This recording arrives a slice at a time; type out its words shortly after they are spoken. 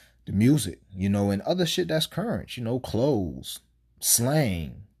the music, and other shit that's current, clothes,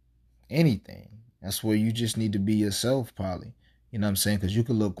 slang, anything. That's where you just need to be yourself, probably. You know what I'm saying? Because you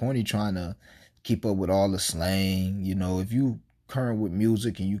could look corny trying to keep up with all the slang. If you current with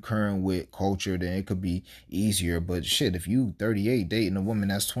music and you current with culture, then it could be easier. But shit, if you 38 dating a woman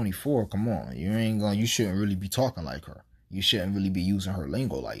that's 24, come on, you shouldn't really be talking like her. You shouldn't really be using her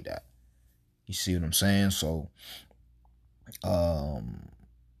lingo like that. You see what I'm saying? So, um,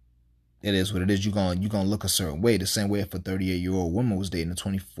 it is what it is. You gonna look a certain way. The same way if a 38-year-old woman was dating a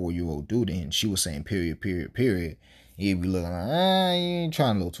 24-year-old dude and she was saying period, period, period, he'd be looking like, you ain't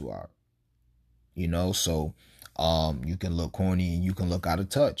trying a little too hard. So you can look corny and you can look out of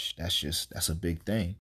touch. That's a big thing.